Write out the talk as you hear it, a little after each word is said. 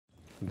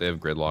They have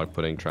gridlock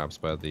putting traps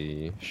by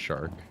the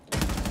shark.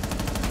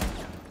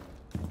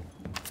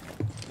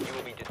 You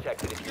will be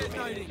detected if you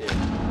remain in.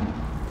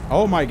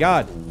 Oh my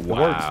god.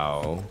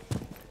 Wow.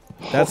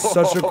 It works. That's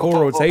such a cool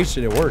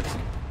rotation. It works.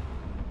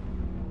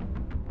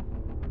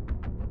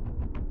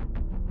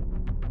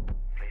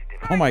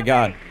 Oh my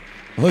god.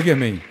 Look at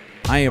me.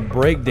 I am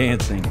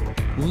breakdancing.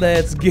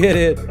 Let's get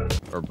it.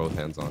 Or both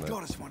hands on it.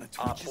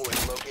 Op 4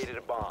 has located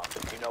a bomb.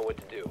 You know what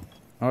to do.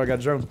 Oh, I got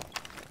a drone.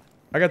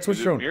 I got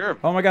Twitch drone. MIRA,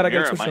 Oh my god, I got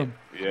MIRA, Twitch drone.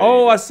 Yeah,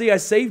 Oh, I see. I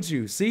saved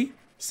you. See?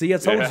 See, I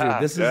told you. Yeah,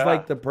 This is yeah.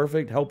 like the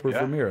perfect helper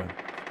for MIRA.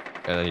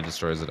 And then he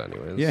destroys it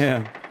anyways.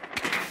 Yeah.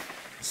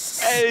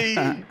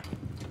 Hey!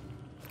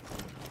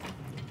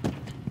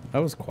 That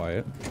was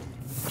quiet.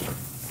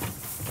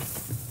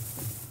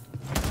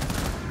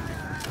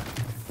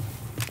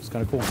 It's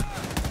kind of cool.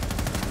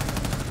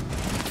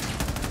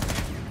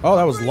 Oh,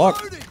 that was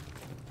luck.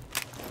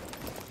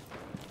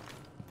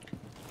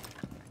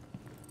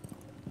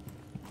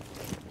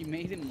 You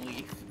made him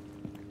leave.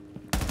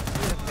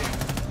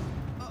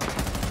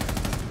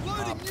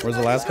 Where's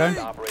the last guy?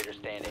 Operator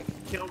standing.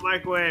 Kill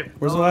microwave.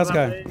 Where's the last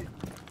guy?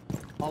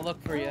 I'll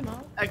look for you.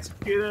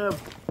 Execute him.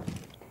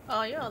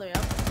 Oh, you're all the way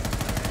up.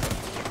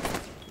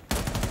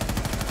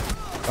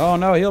 Oh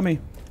no, heal me.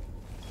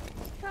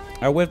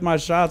 I whiffed my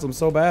shots. I'm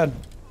so bad.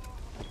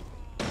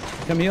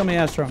 Come heal me,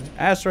 Astro.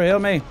 Astro, heal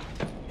me.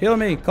 Heal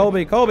me.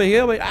 Colby,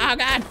 heal me. Oh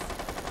god.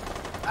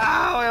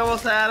 Ow, I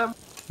almost had him.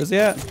 Where's he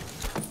at?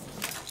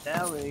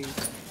 Ellie.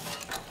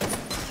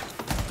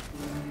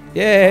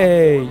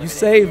 Yay! You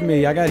saved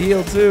me. I got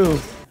healed too.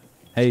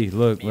 Hey,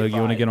 look. You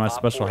want to get my Op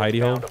special 4 has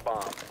hidey hole? found a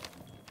bomb.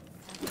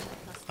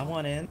 I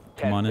want in.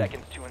 10 on in.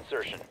 seconds to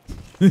insertion.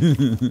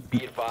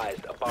 Be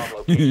advised, a bomb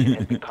location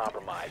has been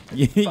compromised. 5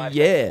 seconds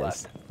Yes.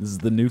 left. This is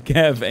the new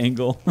Cav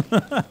angle.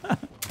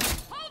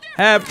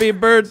 Happy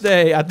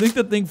birthday! I think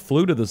the thing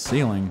flew to the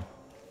ceiling.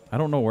 I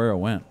don't know where it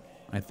went.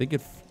 I think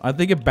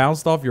it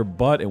bounced off your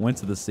butt and went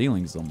to the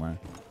ceiling somewhere.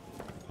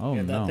 Oh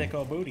Get no. that thick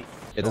old booty.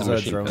 It's There's a a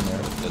machine drone pistol.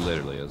 there. It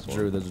literally is one.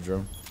 Drew, there's a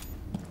drone.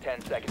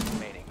 10 seconds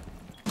remaining.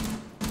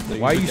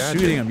 Why are Use you a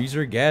gadget. shooting him? Use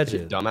your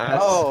gadget. Dumbass.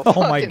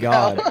 Oh my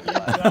god.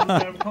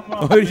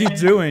 What are you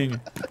doing?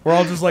 We're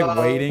all just like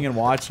waiting and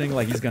watching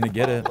like he's gonna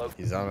get it.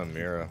 He's on a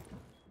MIRA.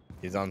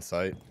 He's on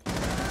site.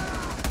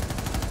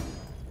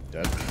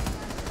 Dead.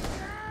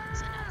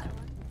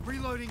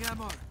 Reloading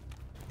ammo.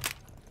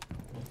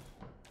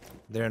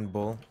 They're in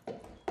bull.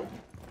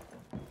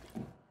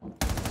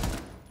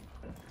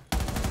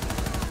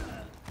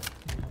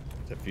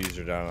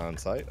 Diffuser down on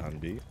site on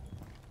B.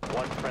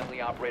 One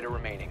friendly operator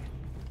remaining.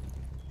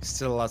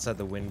 Still outside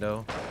the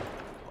window.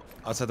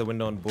 Outside the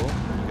window in bull.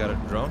 You got a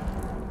drone?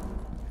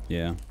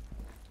 Yeah.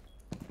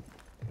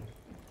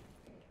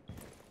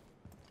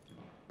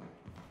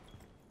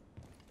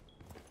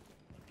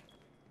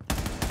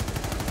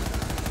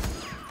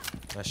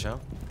 Nice shot.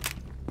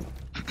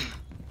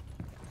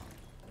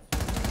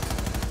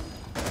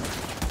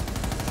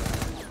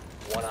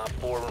 One op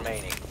 4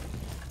 remaining.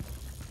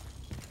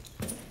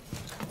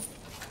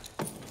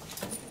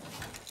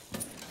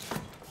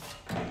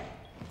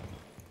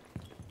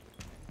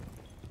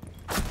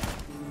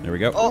 There we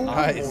go. Op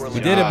nice. 4 We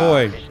did it,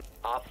 boy.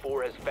 Op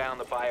 4 has found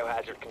the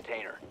biohazard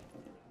container.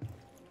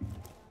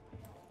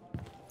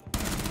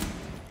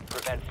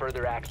 Prevent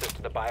further access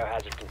to the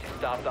biohazard container.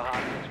 Stop the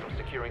hostiles from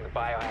securing the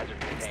biohazard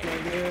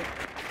container.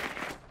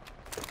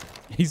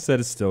 He said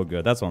it's still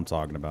good. That's what I'm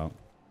talking about.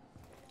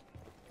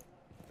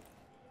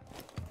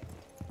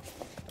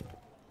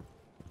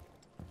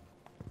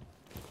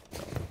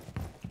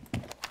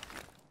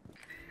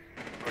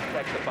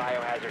 Protect the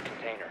biohazard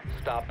container.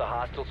 Stop the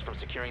hostiles from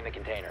securing the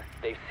container.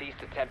 They've ceased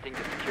attempting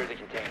to secure the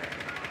container.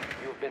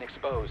 You have been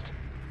exposed.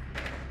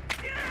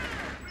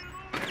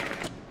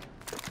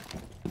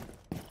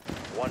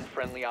 One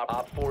friendly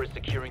Op 4 is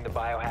securing the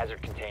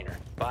biohazard container.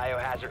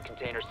 Biohazard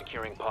container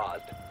securing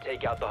paused.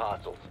 Take out the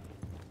hostiles.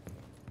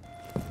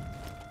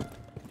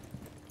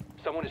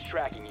 Someone is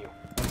tracking you.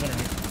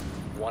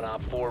 One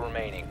Op 4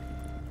 remaining.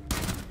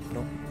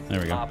 There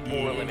we go. Op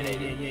 4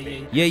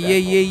 eliminated.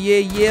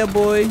 Yeah,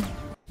 boy.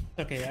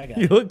 Okay, I got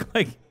You it. look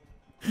like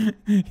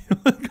you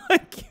look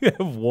like you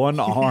have one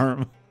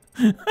arm.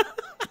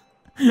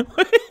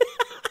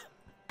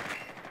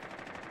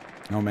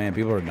 Oh man,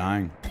 people are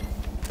dying.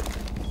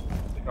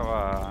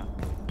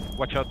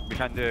 Watch out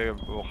behind the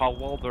hall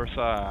wall. There's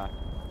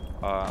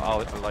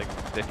like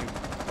the thing.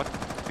 What?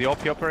 The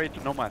OP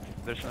operator nomad.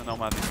 There's a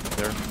nomad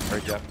there.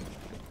 Very Jeff.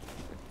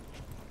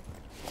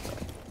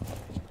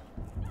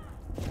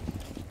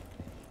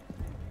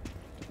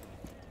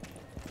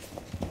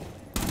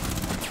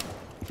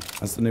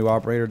 That's the new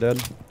operator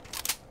dead.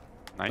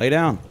 Nice. Lay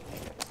down.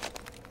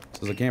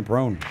 Says I can't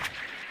prone.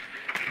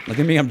 Look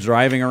at me, I'm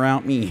driving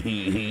around.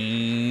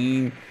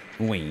 Wing.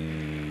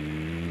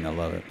 I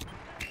love it.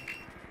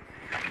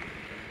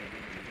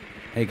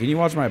 Hey, can you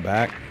watch my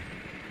back?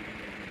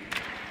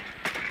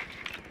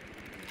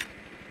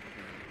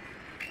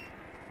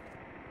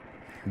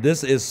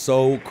 This is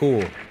so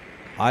cool.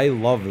 I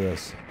love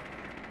this.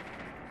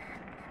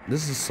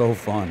 This is so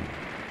fun.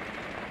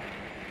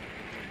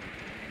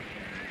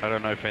 I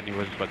don't know if any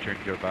was, but you're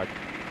in your back.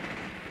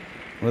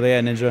 Where they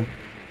at, Ninja?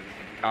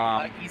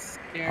 East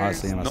Oh, I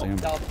see him, I see him.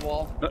 South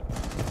wall.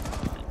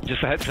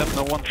 Just a heads up,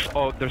 no one's.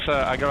 Oh, there's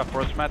a. I got a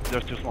first mat.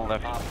 There's just one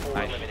left.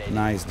 Nice.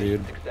 Nice,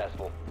 dude.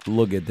 Successful.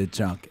 Look at the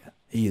chunk.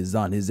 He is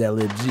on his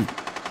LMG.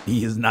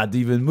 He is not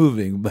even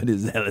moving, but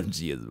his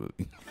LMG is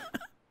moving.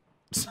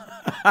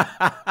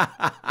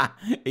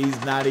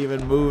 He's not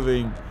even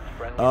moving.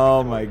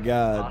 Oh my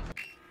god.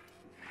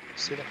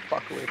 Stay the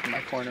fuck away from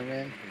my corner,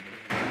 man.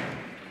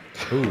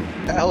 Ooh.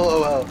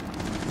 LOL.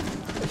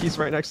 He's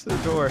right next to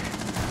the door.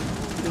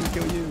 He didn't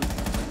kill you.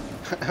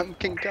 I'm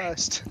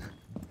concussed.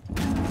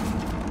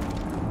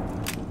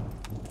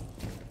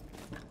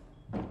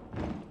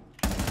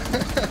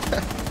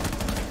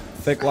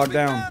 Thick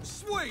lockdown.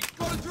 Sweet,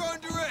 got a drone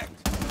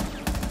direct.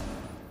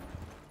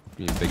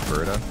 You big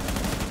Berta.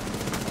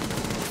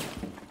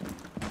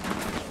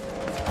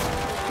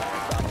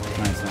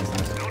 Nice, nice,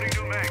 nice.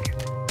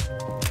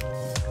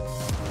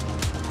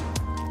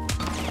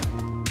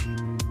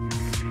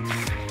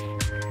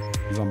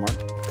 He's on mark.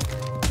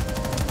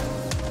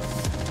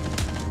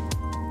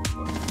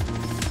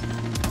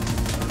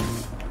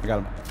 I got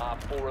him.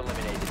 Op 4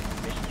 eliminated.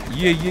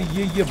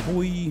 Mission Yeah,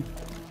 boy.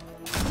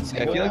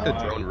 I feel like the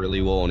drone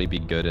really will only be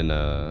good in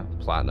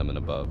platinum and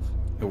above.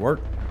 It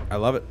worked. I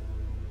love it.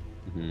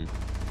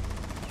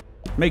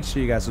 Make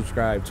sure you guys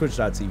subscribe.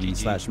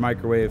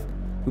 Twitch.tv/microwave.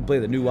 We play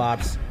the new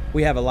ops.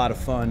 We have a lot of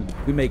fun.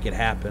 We make it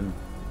happen.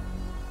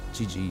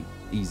 GG.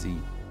 Easy.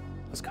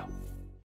 Let's go.